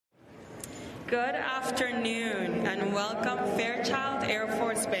Good afternoon and welcome Fairchild Air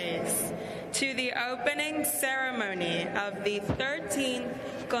Force Base to the opening ceremony of the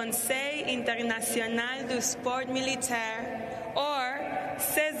 13th Conseil International du Sport Militaire, or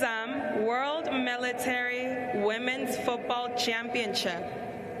CISM World Military Women's Football Championship.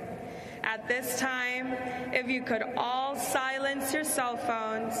 At this time, if you could all silence your cell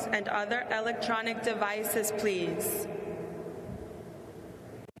phones and other electronic devices, please.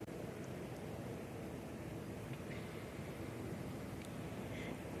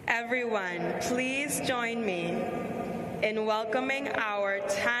 Everyone, please join me in welcoming our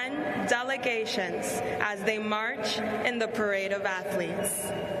 10 delegations as they march in the parade of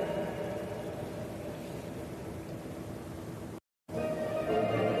athletes.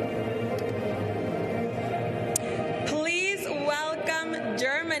 Please welcome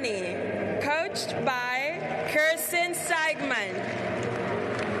Germany, coached by Kirsten Seigman.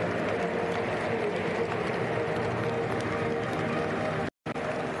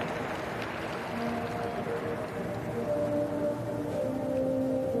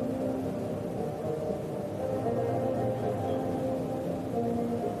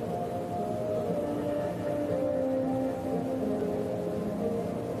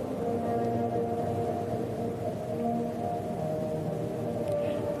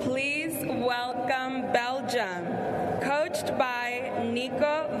 Welcome Belgium, coached by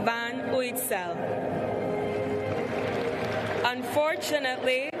Nico van Uytsel.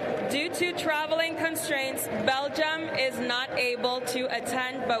 Unfortunately, due to traveling constraints, Belgium is not able to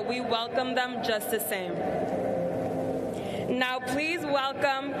attend, but we welcome them just the same. Now please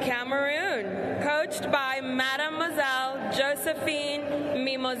welcome Cameroon, coached by Mademoiselle Josephine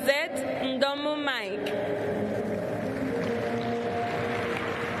Mimosette Ndomumaik.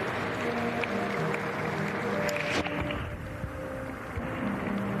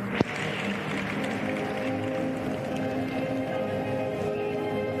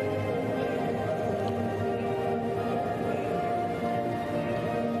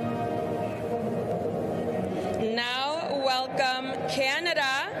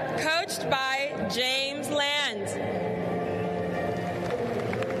 Canada, coached by James Land.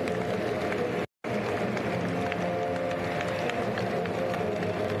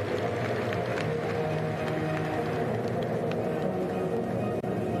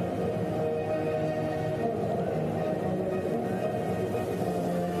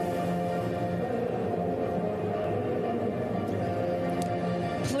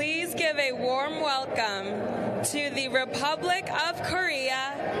 Please give a warm welcome to the Republic of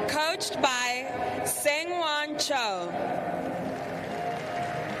Korea, coached by Seungwon Cho.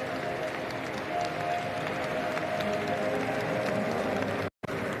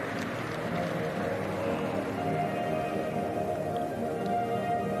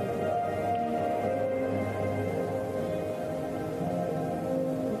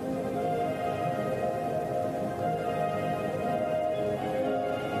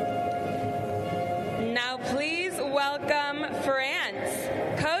 Now please welcome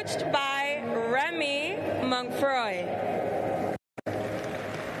France, coached by Remy Montfroy.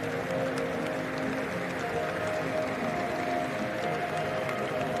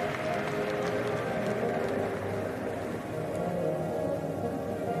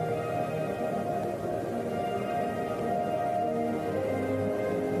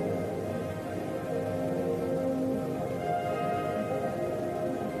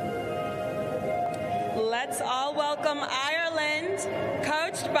 Let's all welcome Ireland,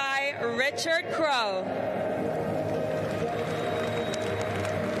 coached by Richard Crowe.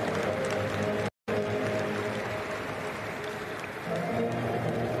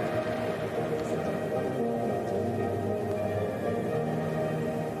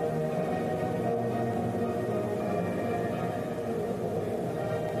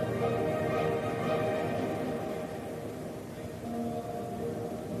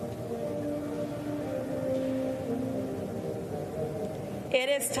 It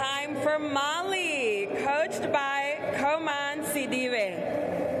is time for Mali, coached by Koman Sidibe.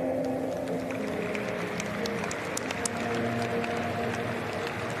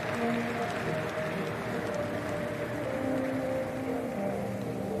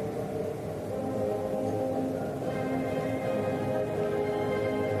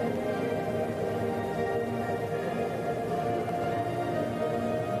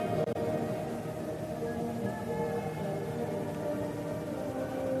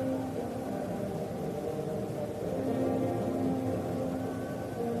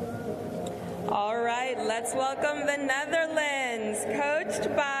 Let's welcome the Netherlands,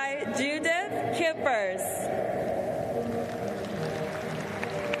 coached by Judith Kippers.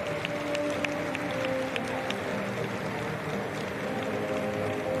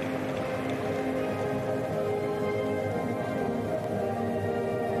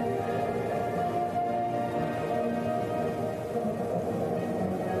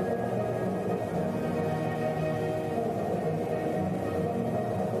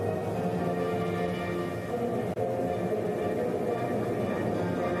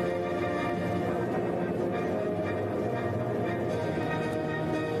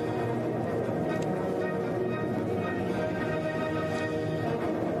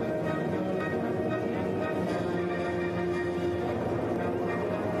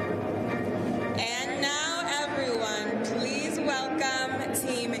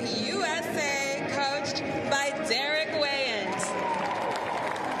 Team USA, coached by Derek Wayans.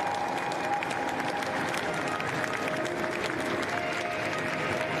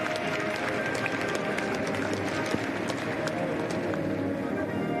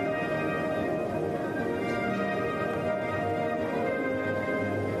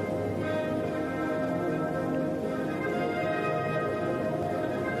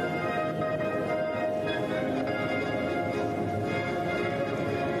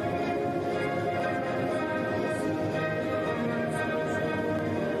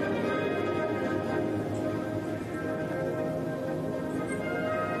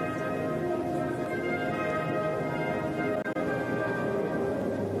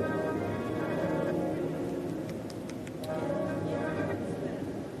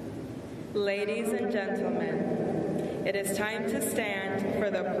 Ladies and gentlemen, it is time to stand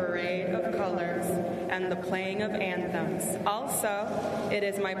for the parade of colors and the playing of anthems. Also, it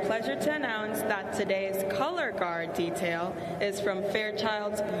is my pleasure to announce that today's color guard detail is from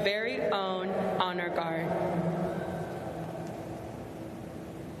Fairchild's very own honor guard.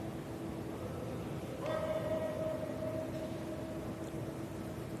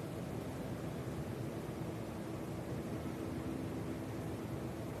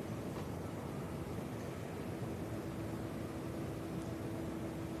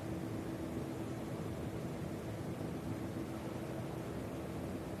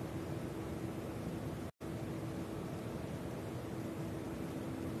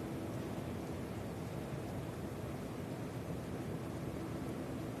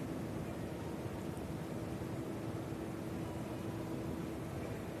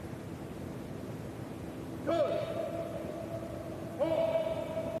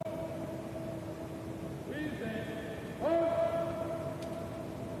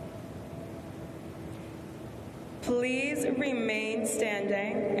 Please remain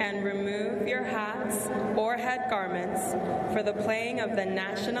standing and remove your hats or head garments for the playing of the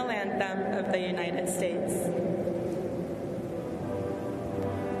national anthem of the United States.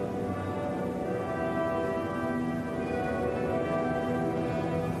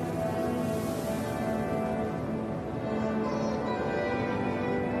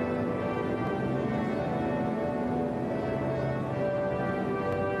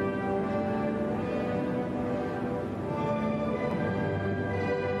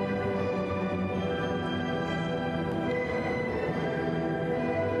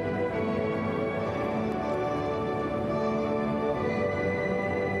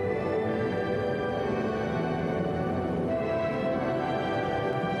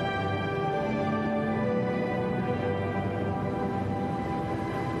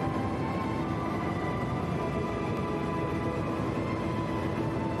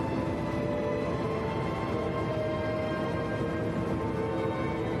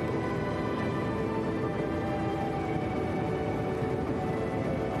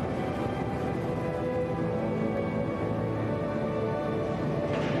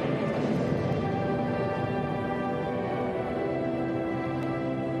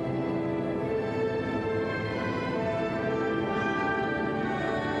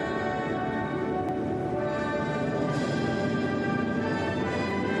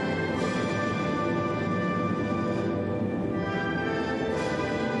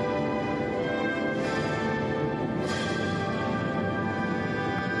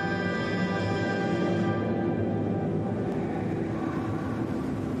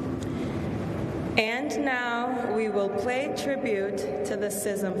 And now we will play tribute to the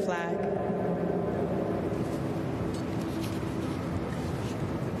CISM flag.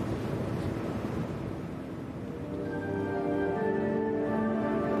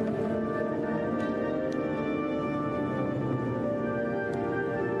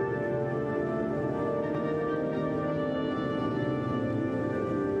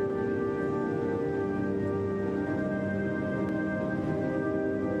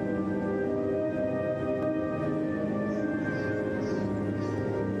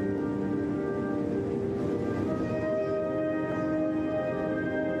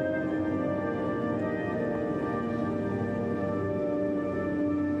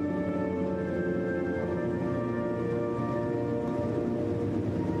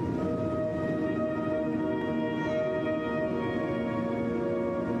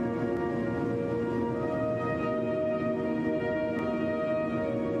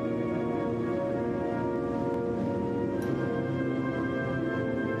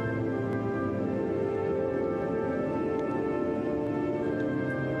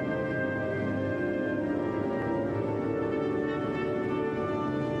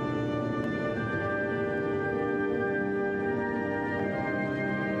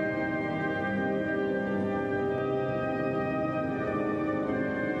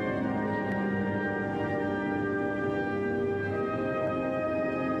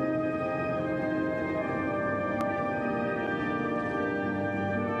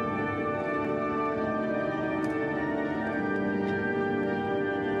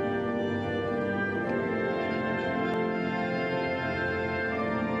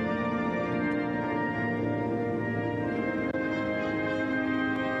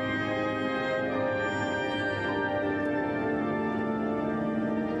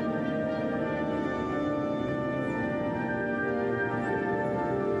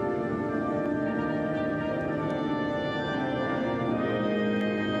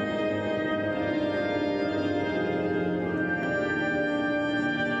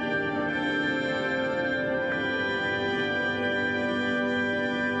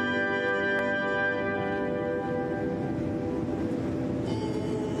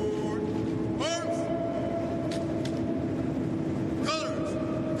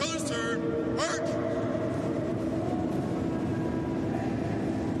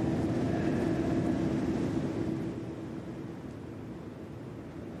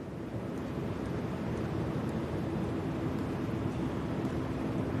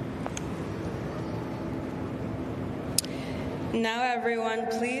 Now everyone,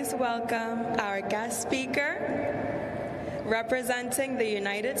 please welcome our guest speaker, representing the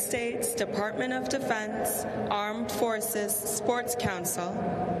United States Department of Defense Armed Forces Sports Council,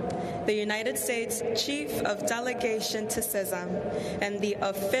 the United States Chief of Delegation to CISM, and the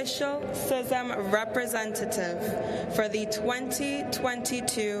official CISM representative for the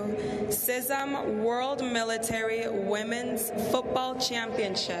 2022 CISM World Military Women's Football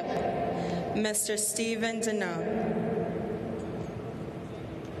Championship, Mr. Stephen Deneau.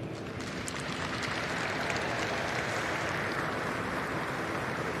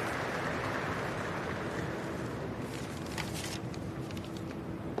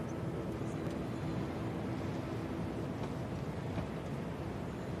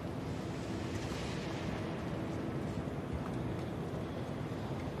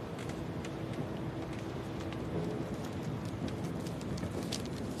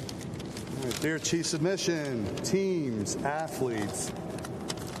 Dear Chiefs of Mission, teams, athletes,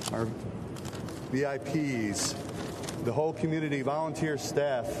 our VIPs, the whole community, volunteer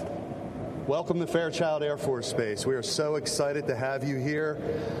staff, welcome to Fairchild Air Force Base. We are so excited to have you here.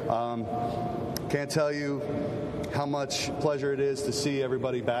 Can't tell you how much pleasure it is to see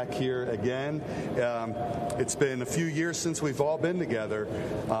everybody back here again. It's been a few years since we've all been together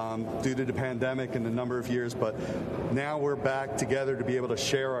due to the pandemic and the number of years, but now we're back together to be able to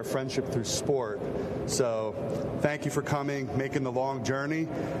share our friendship through sport. So thank you for coming, making the long journey,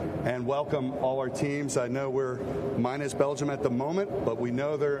 and welcome all our teams. I know we're minus Belgium at the moment, but we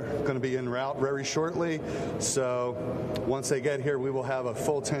know they're going to be en route very shortly. So once they get here, we will have a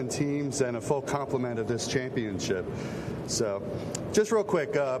full 10 teams and a full complement of this championship. So just real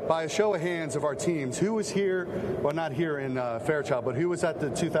quick, by a show of hands of our teams, who was here, well, not here in Fairchild, but who was at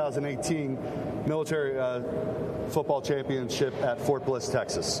the 2018 Military Football Championship at Fort Bliss,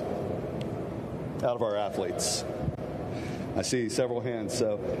 Texas, out of our athletes? I see several hands.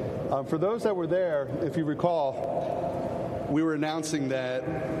 So for those that were there, if you recall, we were announcing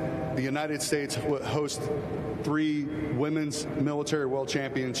that the United States would host 3 women's military world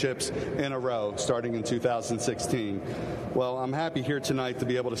championships in a row starting in 2016. Well, I'm happy here tonight to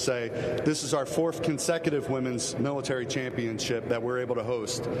be able to say this is our 4th consecutive women's military championship that we're able to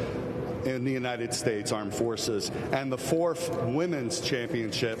host in the United States Armed Forces, and the 4th women's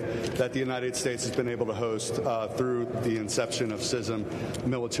championship that the United States has been able to host through the inception of CISM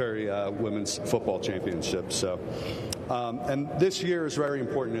Military Women's Football Championship. So, and this year is very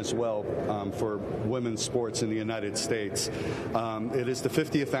important as well for women's sports in the United States. It is the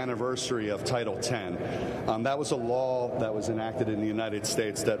 50th anniversary of Title X. That was a law that was enacted in the United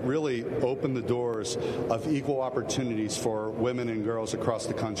States that really opened the doors of equal opportunities for women and girls across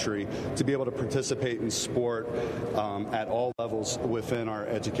the country to be able to participate in sport at all levels within our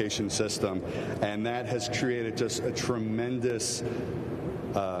education system. And that has created just a tremendous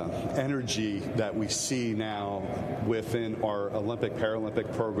energy that we see now within our Olympic,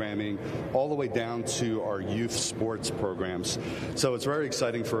 Paralympic programming, all the way down to our youth sports programs. So it's very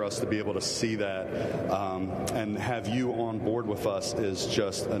exciting for us to be able to see that and have you on board with us is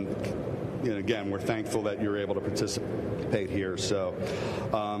just again, we're thankful that you're able to participate here. So,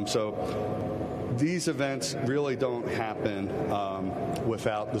 these events really don't happen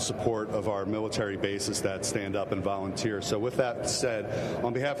without the support of our military bases that stand up and volunteer. So with that said,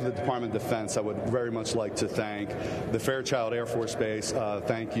 on behalf of the Department of Defense, I would very much like to thank the Fairchild Air Force Base.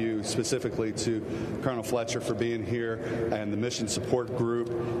 Thank you specifically to Colonel Fletcher for being here and the Mission Support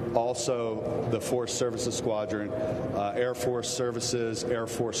Group, also the Force Services Squadron, Air Force Services, Air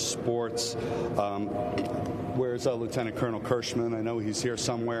Force Sports. Where's Lieutenant Colonel Kirschman? I know he's here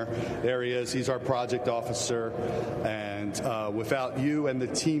somewhere. There he is. He's our project officer. And without you and the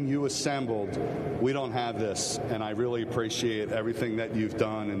team you assembled, we don't have this. And I really appreciate everything that you've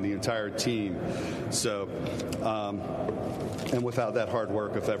done and the entire team. So, and without that hard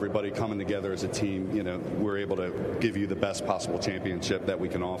work of everybody coming together as a team, we're able to give you the best possible championship that we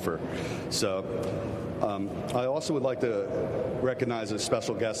can offer. So, I also would like to recognize a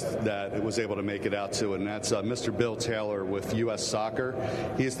special guest that was able to make it out to, and that's Mr. Bill Taylor with U.S. Soccer.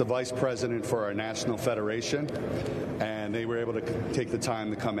 He is the vice president for our national federation, and they were able to take the time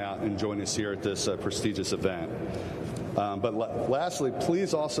to come out and join us here at this prestigious event. But lastly,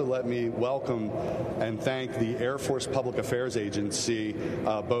 please also let me welcome and thank the Air Force Public Affairs Agency,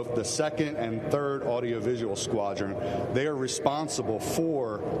 both the 2nd and 3rd Audiovisual Squadron. They are responsible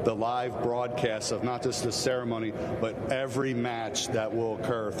for the live broadcast of not just the ceremony, but every match that will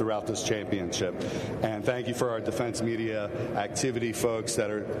occur throughout this championship. And thank you for our defense media activity folks that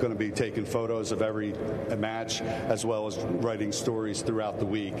are going to be taking photos of every match, as well as writing stories throughout the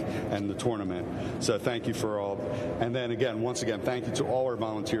week and the tournament. So thank you for all. And then then again, once again, thank you to all our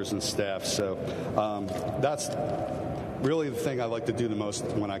volunteers and staff. So that's really the thing I like to do the most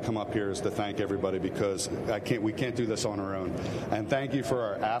when I come up here is to thank everybody, because we can't do this on our own. And thank you for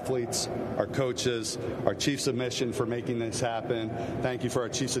our athletes, our coaches, our chiefs of mission for making this happen. Thank you for our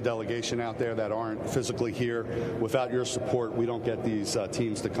chiefs of delegation out there that aren't physically here. Without your support, we don't get these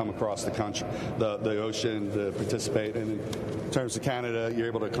teams to come across the country, the ocean to participate. And in terms of Canada, you're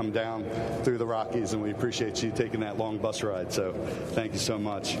able to come down through the Rockies, and we appreciate you taking that long bus ride. So thank you so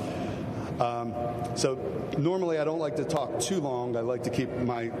much. So normally I don't like to talk too long. I like to keep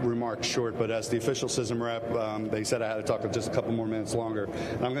my remarks short, but as the official CISM rep, they said I had to talk just a couple more minutes longer.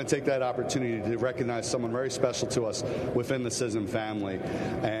 And I'm going to take that opportunity to recognize someone very special to us within the CISM family.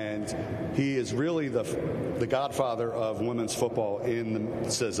 And he is really the godfather of women's football in the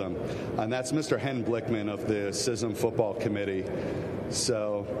CISM. And that's Mr. Hen Blickman of the CISM Football Committee.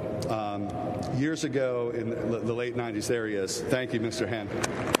 So years ago in the late 90s, there he is. Thank you, Mr. Hen.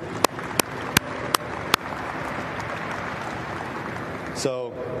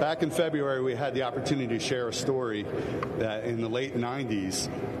 So back in February, we had the opportunity to share a story that in the late 90s,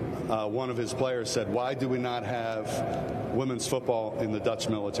 one of his players said, "Why do we not have women's football in the Dutch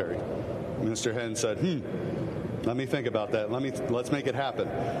military?" Mr. Hen said, let me think about that. Let's make it happen.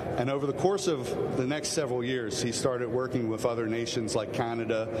 And over the course of the next several years, he started working with other nations like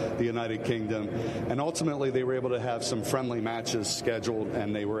Canada, the United Kingdom, and ultimately they were able to have some friendly matches scheduled,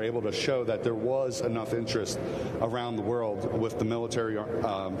 and they were able to show that there was enough interest around the world with the military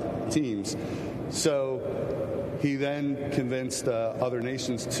teams. So he then convinced other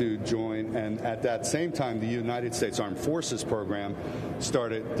nations to join, and at that same time, the United States Armed Forces program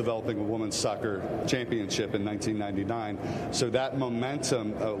started developing a women's soccer championship in 1999. So that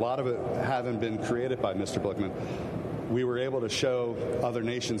momentum, a lot of it having been created by Mr. Blickman, we were able to show other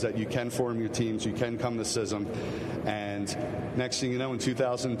nations that you can form your teams, you can come to CISM. And next thing you know, in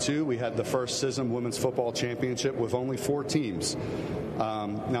 2002, we had the first CISM Women's Football Championship with only 4 teams.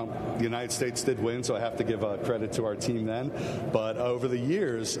 Now, the United States did win, so I have to give credit to our team then. But over the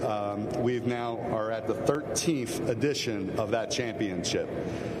years, we've now are at the 13th edition of that championship.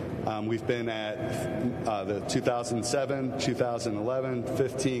 We've been at the 2007, 2011,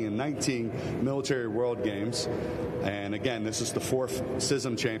 15, and 19 Military World Games. And again, this is the 4th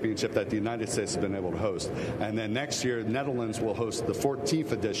CISM championship that the United States has been able to host. And then next year, Netherlands will host the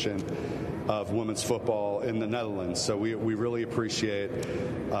 14th edition of women's football in the Netherlands. So we really appreciate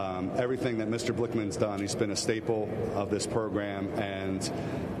everything that Mr. Blickman's done. He's been a staple of this program, and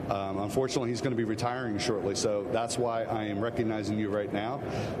unfortunately, he's going to be retiring shortly. So that's why I am recognizing you right now,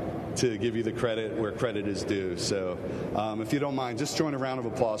 to give you the credit where credit is due. So if you don't mind, just join a round of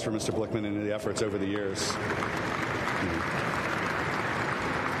applause for Mr. Blickman and the efforts over the years.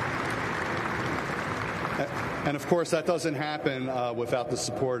 And of course, that doesn't happen without the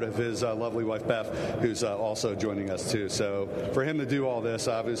support of his lovely wife, Beth, who's also joining us too. So for him to do all this,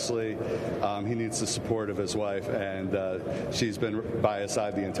 obviously, he needs the support of his wife, and she's been by his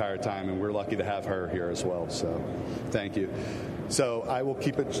side the entire time, and we're lucky to have her here as well. So thank you. So I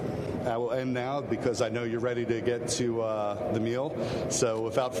will end now because I know you're ready to get to the meal. So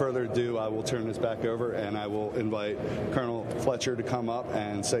without further ado, I will turn this back over, and I will invite Colonel Fletcher to come up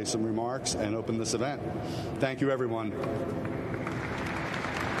and say some remarks and open this event. Thank you, everyone.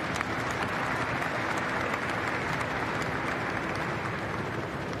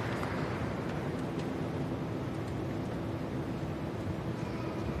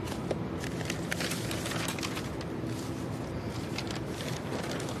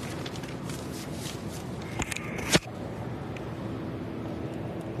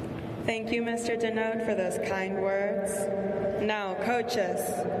 Thank you, Mr. Denote, for those kind words. Now, coaches,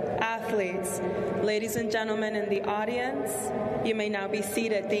 athletes, ladies and gentlemen in the audience, you may now be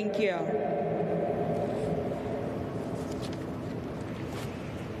seated. Thank you.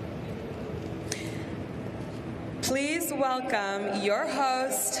 Please welcome your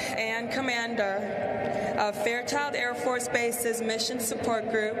host and commander of Fairchild Air Force Base's Mission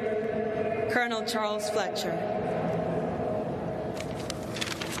Support Group, Colonel Charles Fletcher.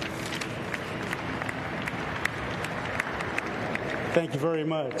 Thank you very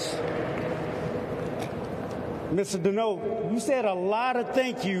much. Mr. Denote, you said a lot of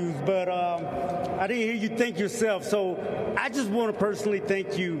thank yous, but I didn't hear you thank yourself, so I just want to personally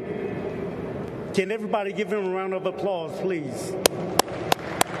thank you. Can everybody give him a round of applause, please?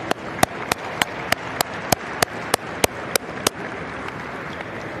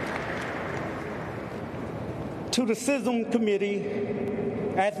 To the CISM committee,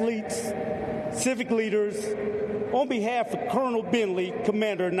 athletes, civic leaders, on behalf of Colonel Bentley,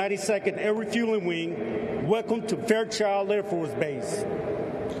 Commander, 92nd Air Refueling Wing, welcome to Fairchild Air Force Base.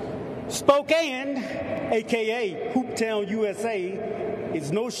 Spokane, aka Hooptown, USA,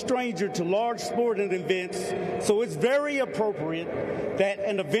 is no stranger to large sporting events, so it's very appropriate that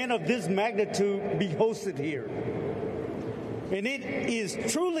an event of this magnitude be hosted here. And it is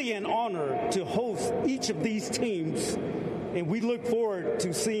truly an honor to host each of these teams, and we look forward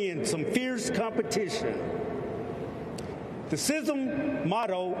to seeing some fierce competition. The CISM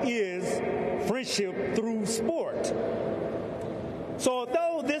motto is friendship through sport. So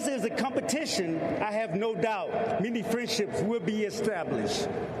although this is a competition, I have no doubt many friendships will be established.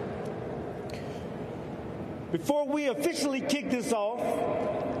 Before we officially kick this off,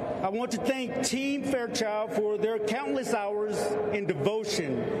 I want to thank Team Fairchild for their countless hours and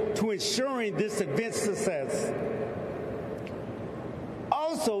devotion to ensuring this event's success.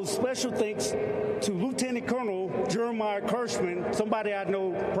 Also, special thanks to Lieutenant Colonel Jeremiah Kirschman, somebody I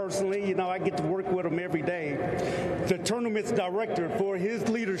know personally. I get to work with him every day, the tournament's director, for his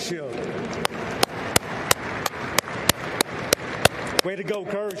leadership. Way to go,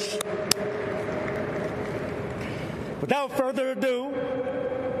 Kirsch. Without further ado,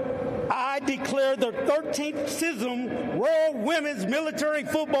 I declare the 13th CISM World Women's Military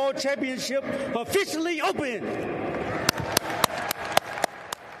Football Championship officially open.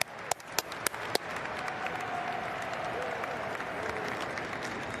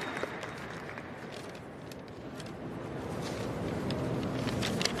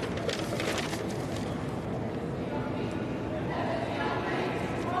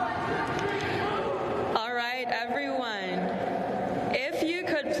 All right, everyone. If you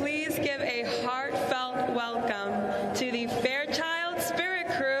could please give a heartfelt welcome to the Fairchild Spirit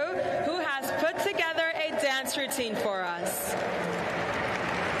Crew, who has put together a dance routine for us.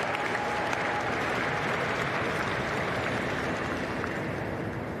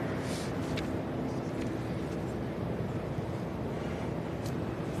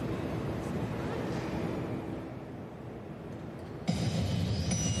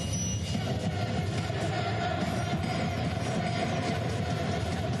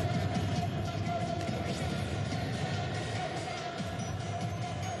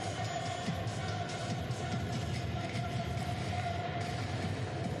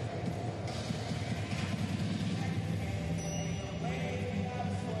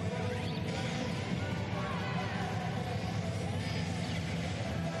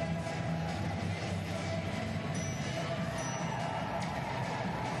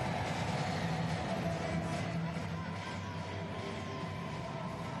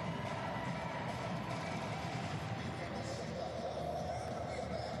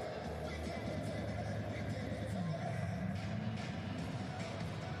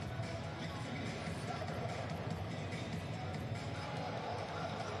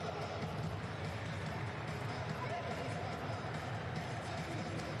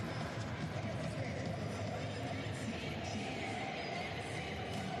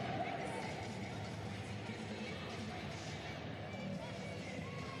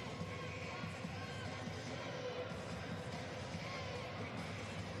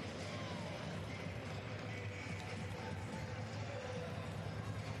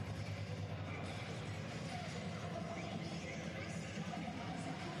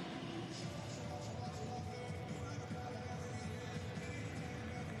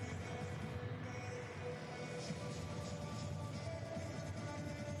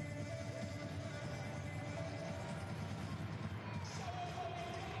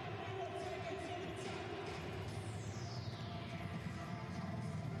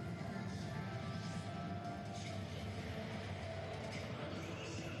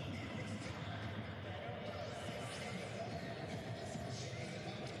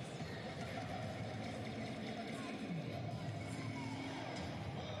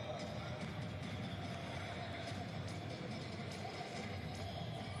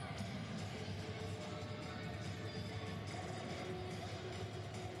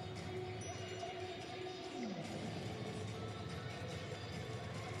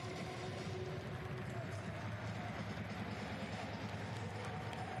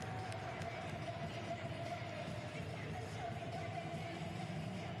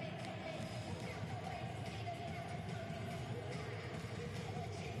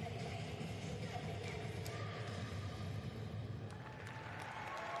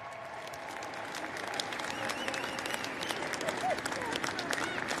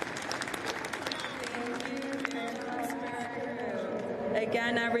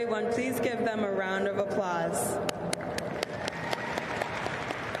 Again, everyone, please give them a round of applause.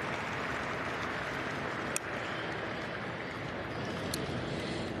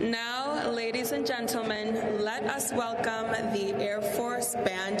 Now, ladies and gentlemen, let us welcome the Air Force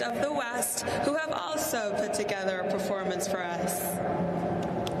Band of the West, who have also put together a performance for us.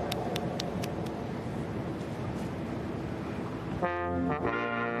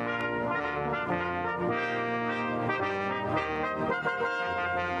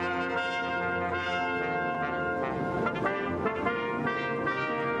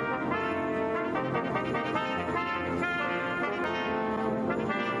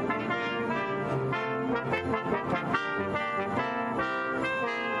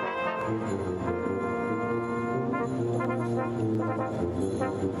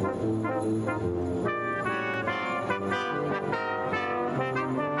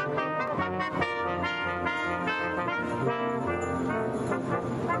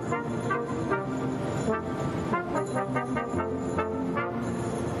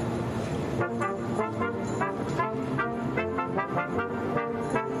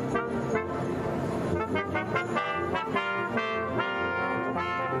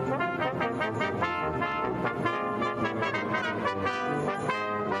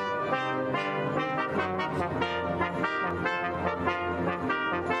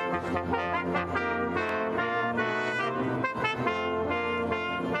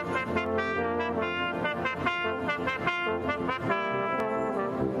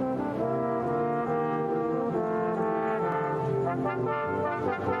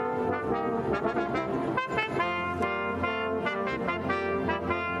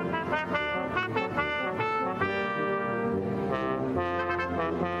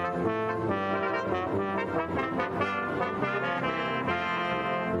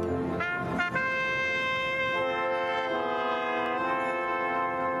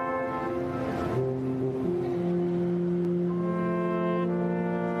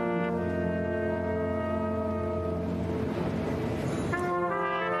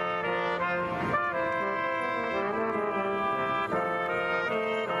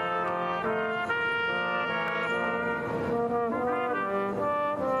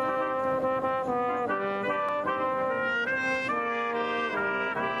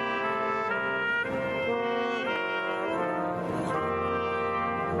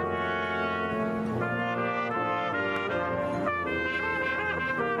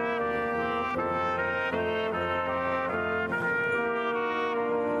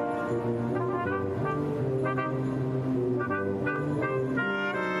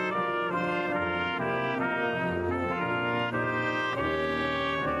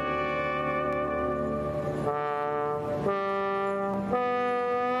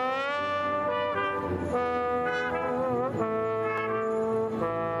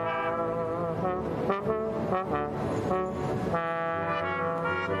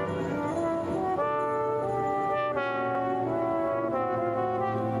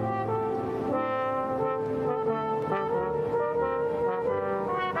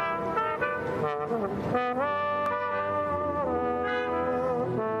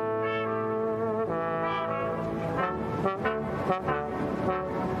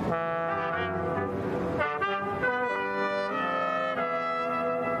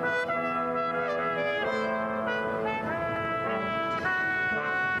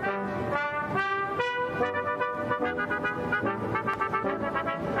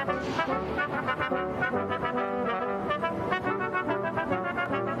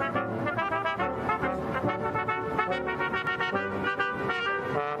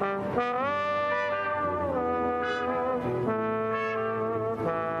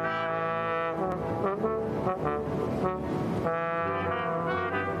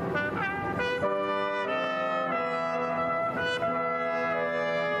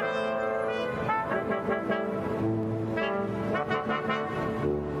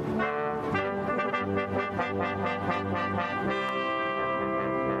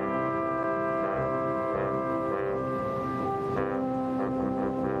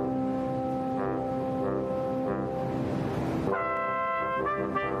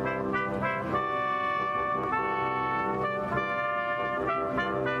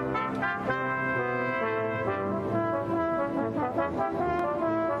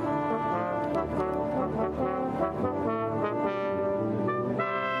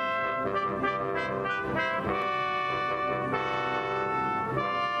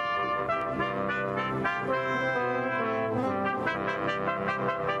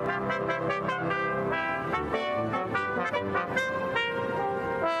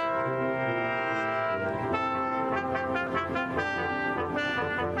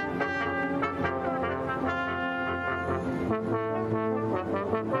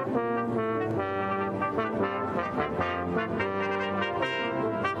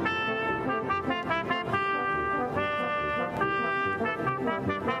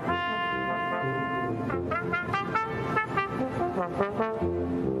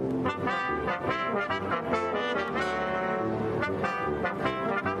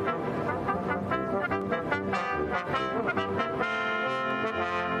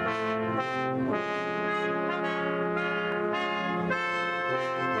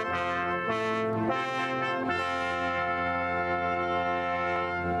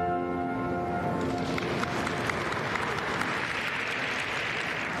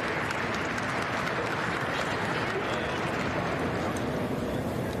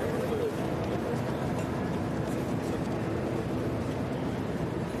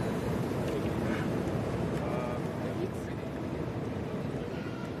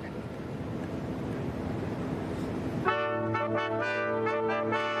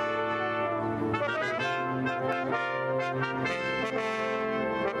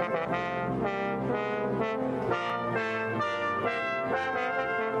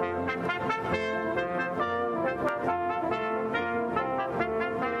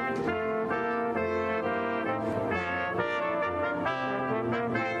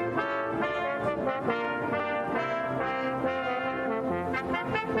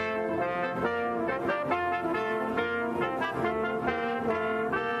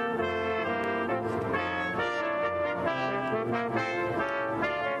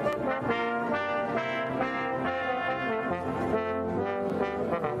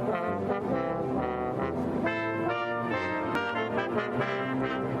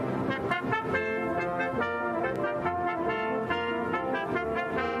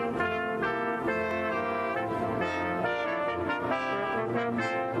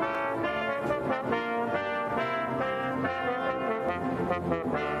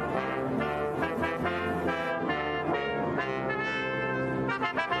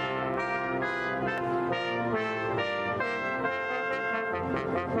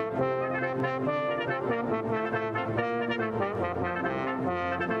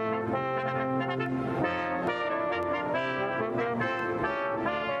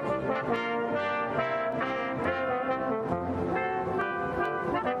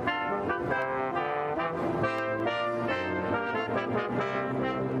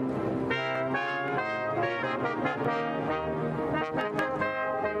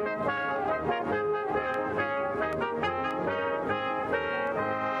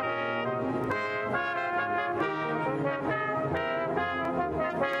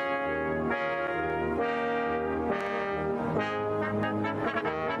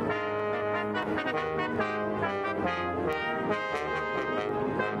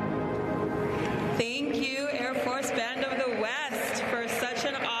 Thank you, Air Force Band of the West, for such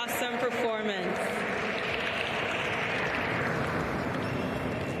an awesome performance.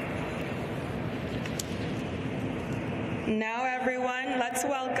 Now, everyone, let's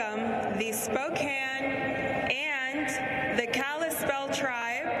welcome the Spokane and the Kalispel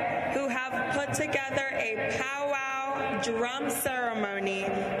tribe, who have put together a powwow drum ceremony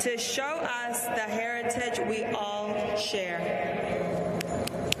to show us the heritage we all share.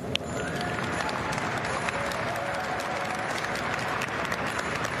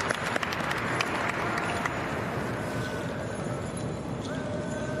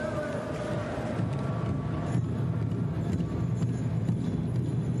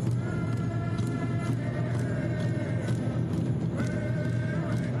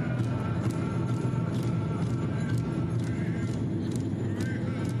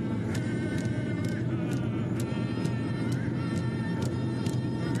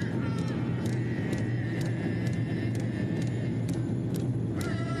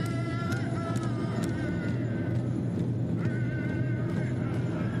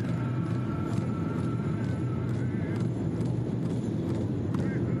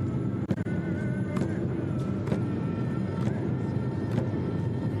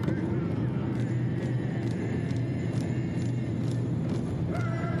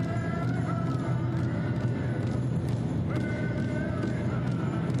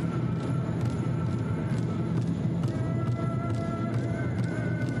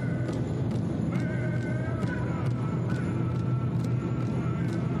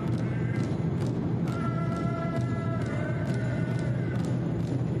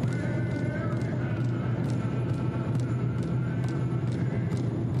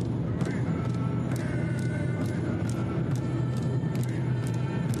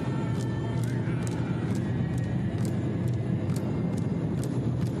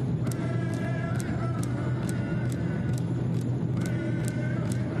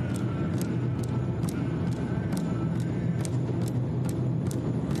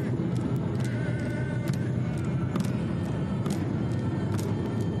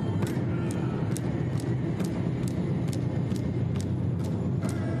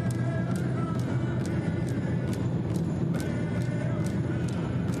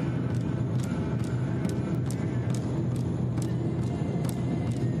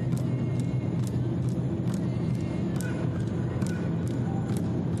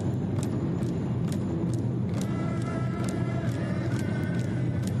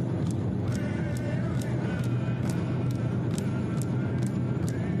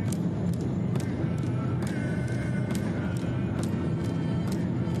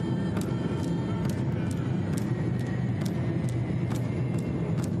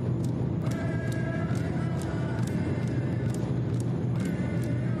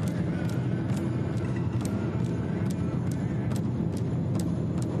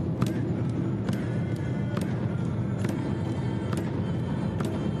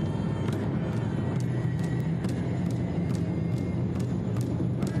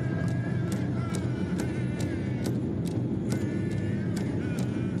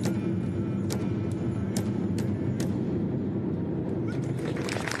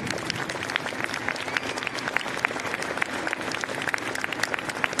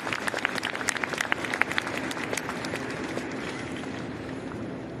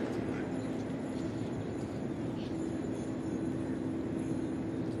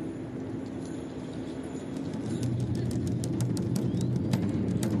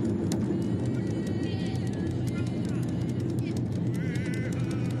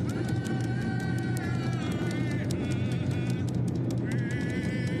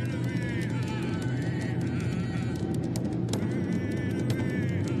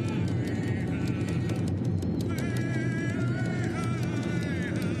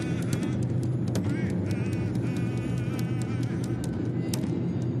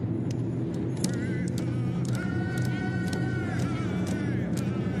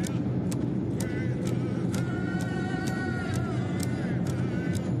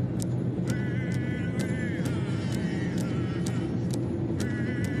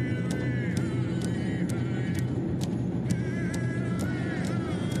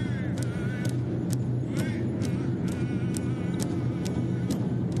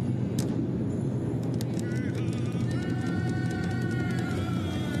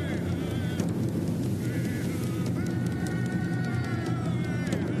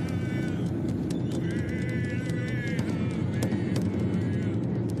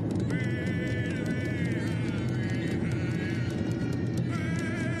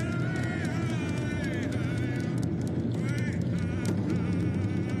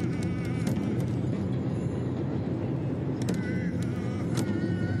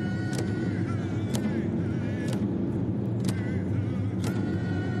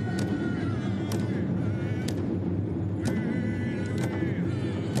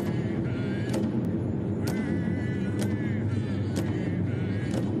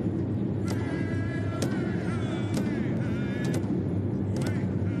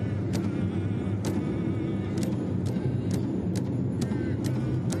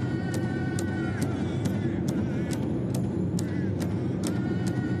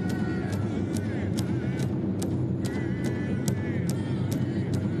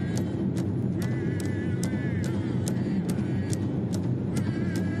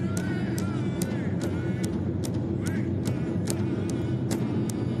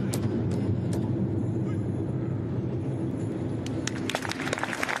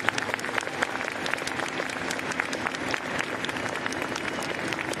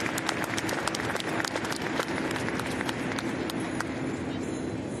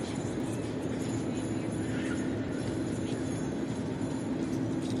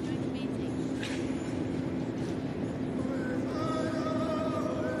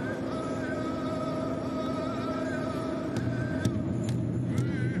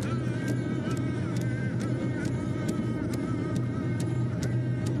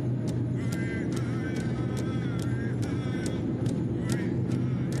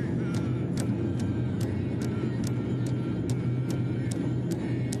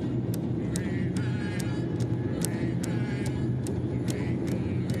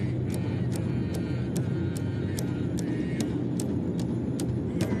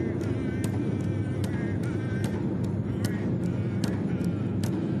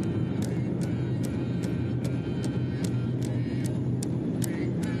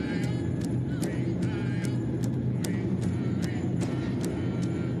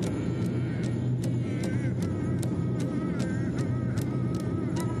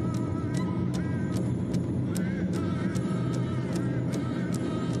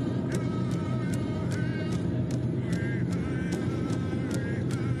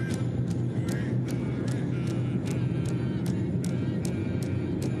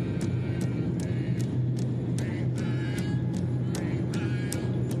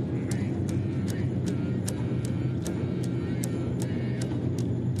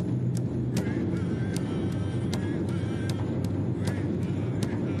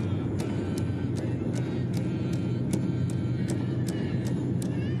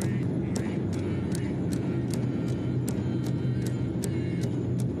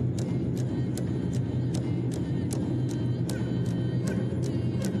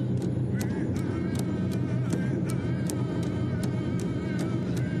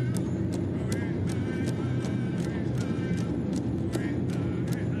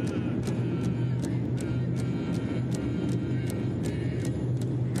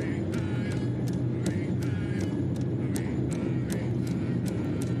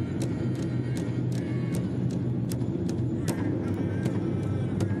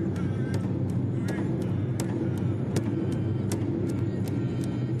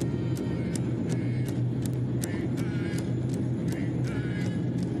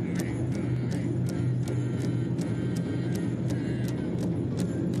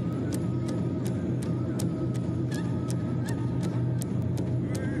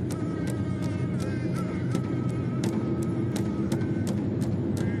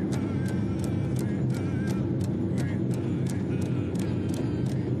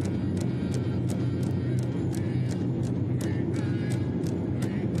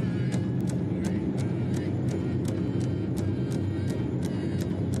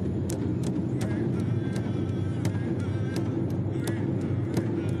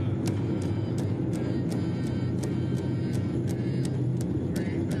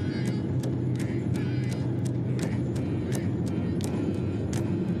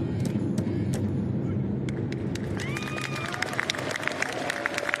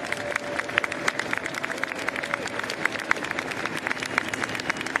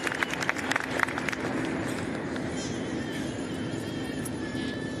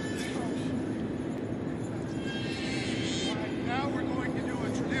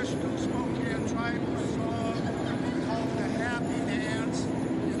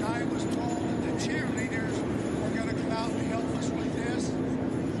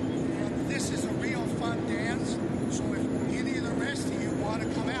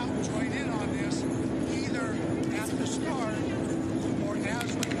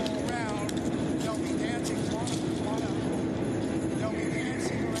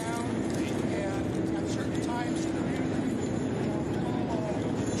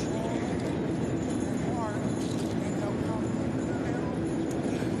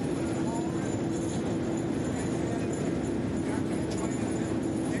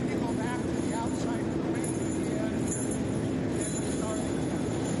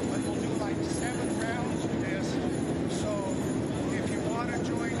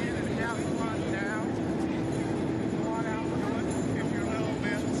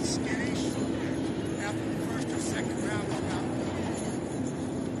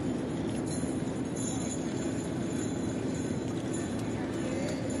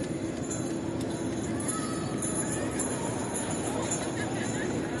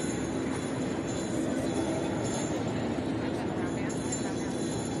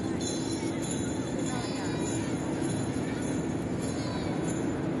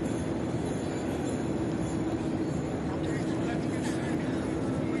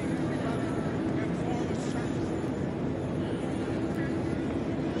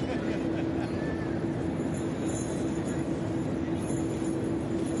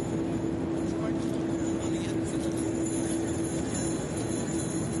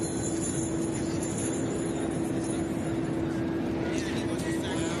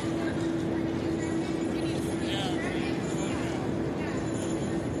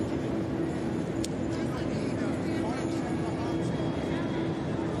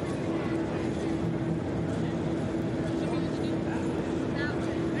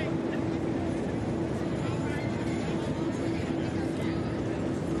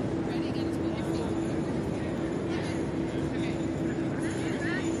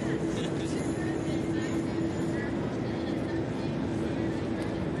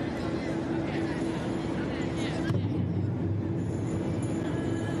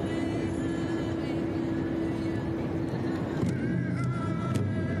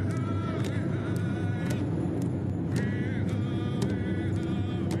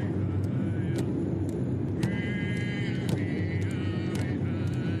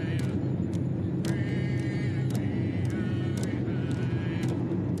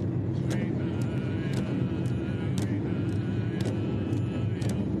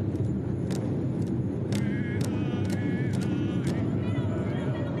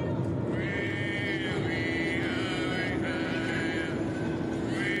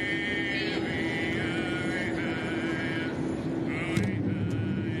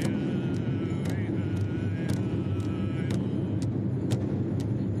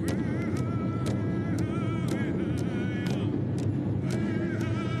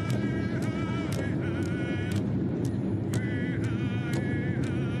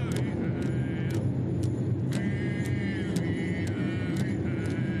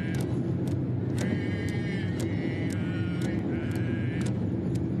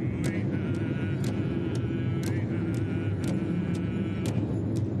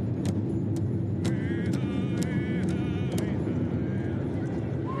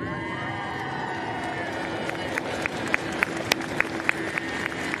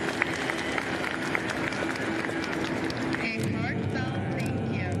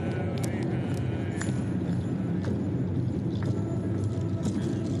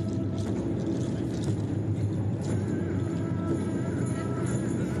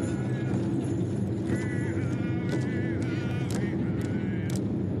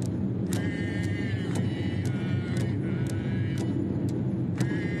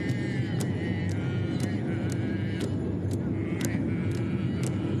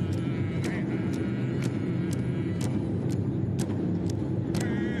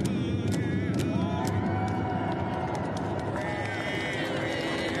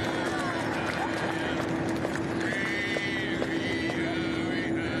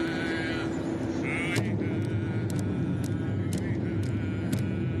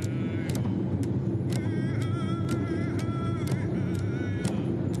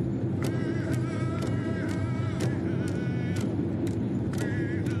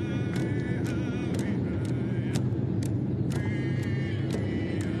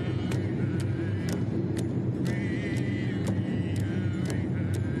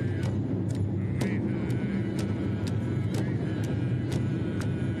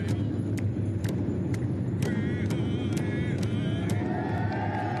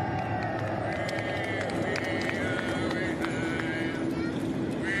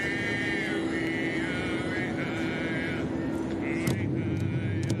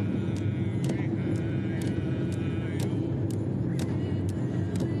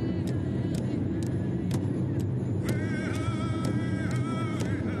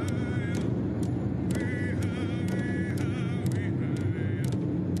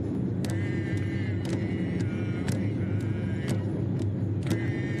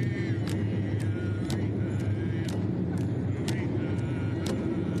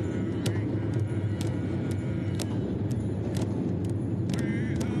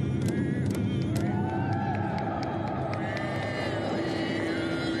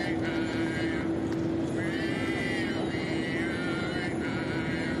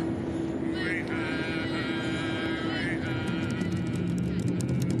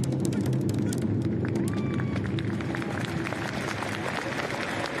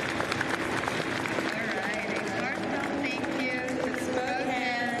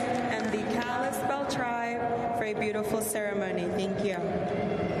 beautiful ceremony. Thank you.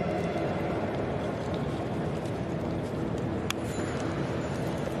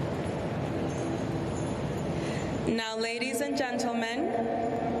 Now, ladies and gentlemen,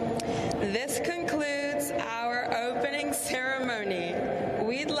 this concludes our opening ceremony.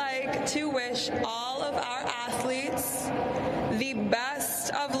 We'd like to wish all of our athletes the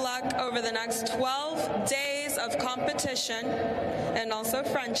best of luck over the next 12 days of competition and also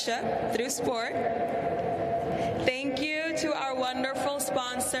friendship through sport. Thank you to our wonderful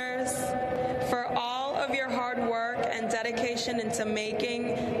sponsors for all of your hard work and dedication into making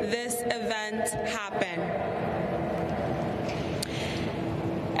this event happen.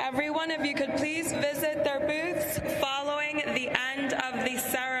 Everyone, if you could please visit their booths